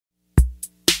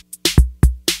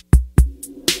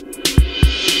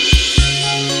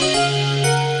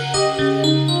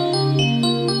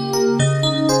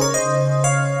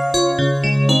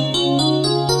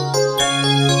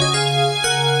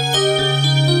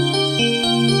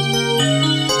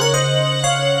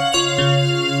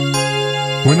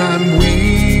when I'm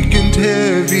weak and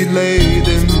heavy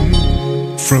laden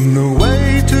from the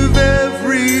weight of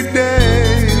every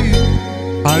day.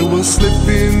 I will slip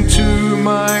into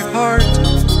my heart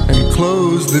and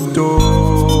close the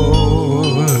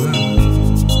door.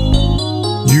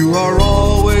 You are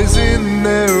always in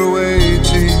there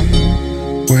waiting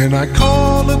when I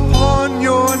call upon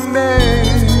your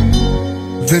name.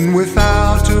 Then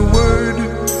without a word,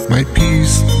 my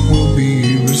peace will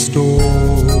be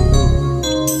restored.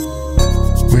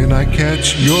 When I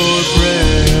catch your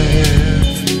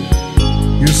breath,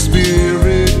 your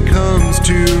spirit comes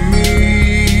to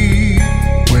me.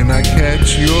 When I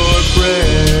catch your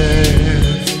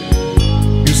breath,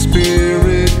 your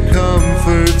spirit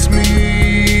comforts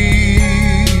me.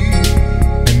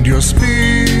 And your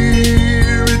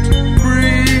spirit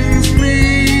brings me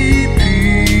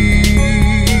peace.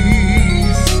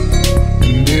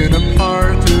 And then a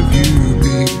part of you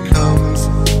becomes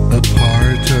a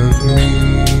part of me.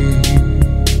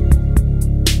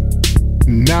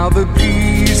 Now the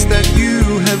peace that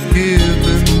you have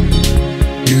given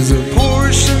is a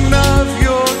portion of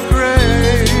your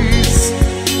grace,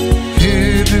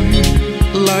 hidden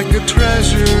like a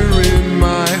treasure in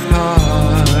my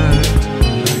heart.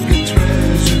 Like a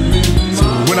treasure in my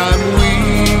heart. When I'm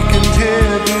weak and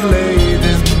heavy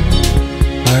laden,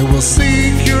 I will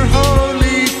seek your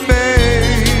holy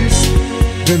face.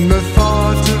 Then the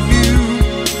thought of you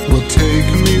will take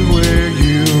me where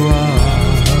you are.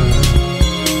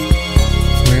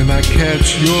 When I catch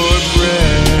your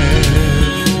breath,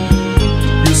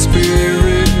 your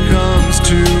spirit comes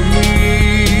to me.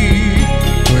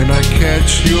 When I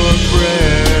catch your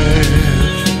breath,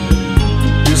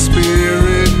 your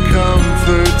spirit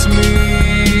comforts me.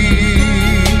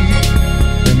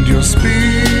 And your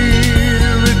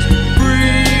spirit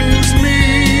brings me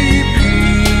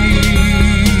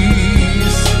peace.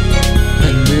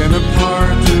 And then a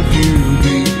part of you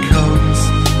becomes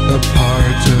a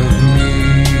part of me.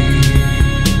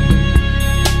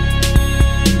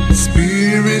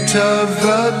 Spirit of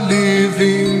the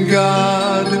living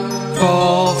God,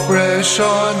 fall fresh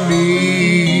on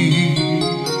me.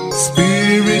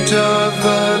 Spirit of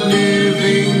the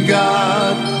living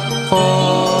God,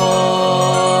 fall.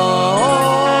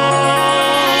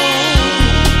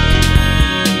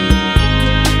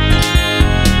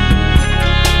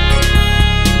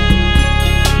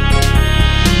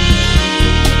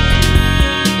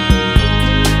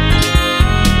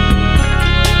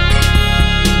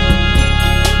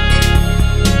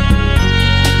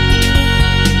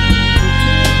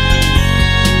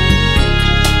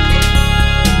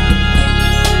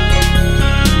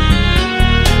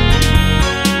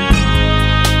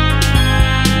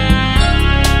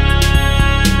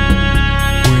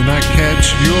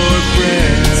 Your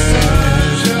breath,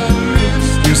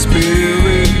 your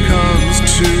spirit comes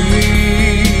to me.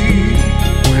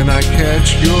 When I catch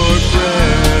your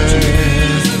breath,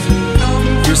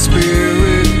 your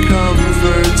spirit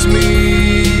comforts me.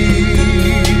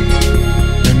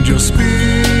 And your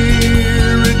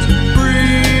spirit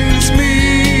brings me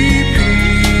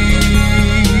peace.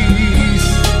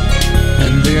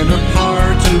 And then a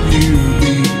part of you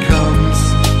becomes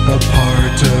a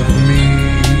part of me.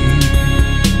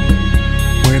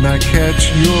 When I catch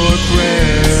your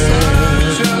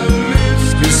breath,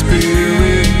 your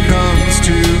spirit comes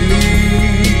to me.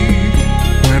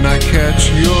 When I catch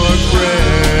your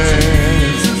breath,